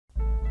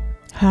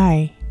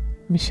Hi,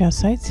 Michelle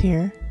Seitz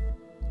here.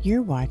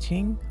 You're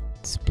watching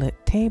Split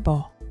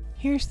Table.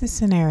 Here's the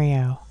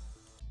scenario.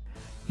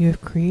 You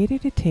have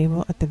created a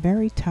table at the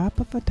very top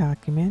of a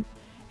document,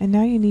 and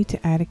now you need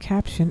to add a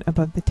caption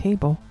above the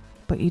table,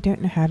 but you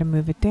don't know how to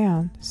move it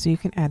down, so you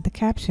can add the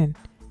caption.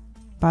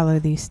 Follow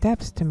these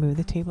steps to move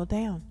the table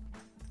down.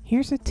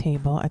 Here's a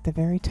table at the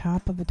very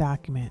top of a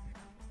document.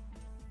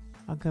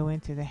 I'll go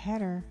into the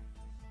header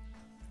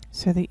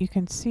so that you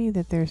can see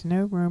that there's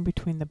no room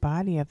between the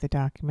body of the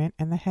document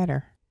and the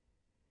header.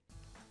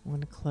 I'm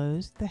going to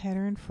close the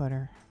header and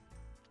footer.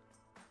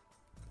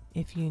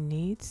 If you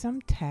need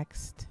some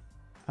text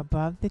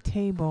above the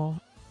table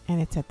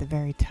and it's at the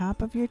very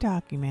top of your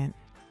document,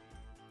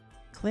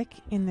 click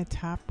in the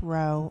top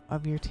row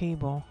of your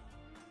table.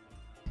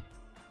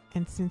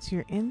 And since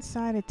you're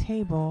inside a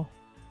table,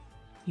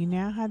 you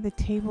now have the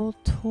table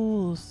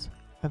tools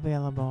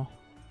available.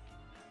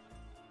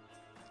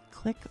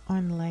 Click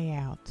on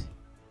Layout.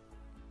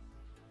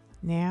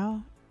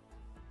 Now,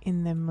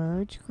 in the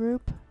Merge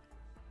group,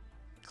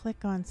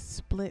 click on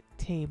Split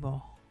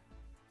Table.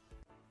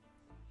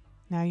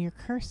 Now your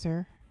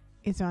cursor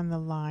is on the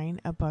line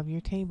above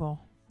your table,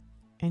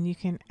 and you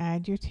can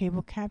add your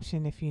table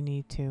caption if you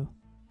need to.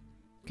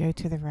 Go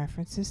to the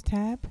References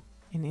tab,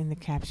 and in the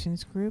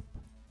Captions group,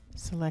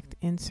 select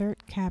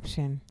Insert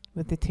Caption.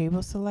 With the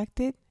table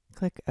selected,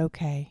 click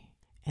OK.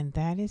 And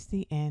that is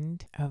the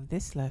end of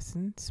this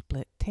lesson,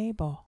 Split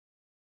Table.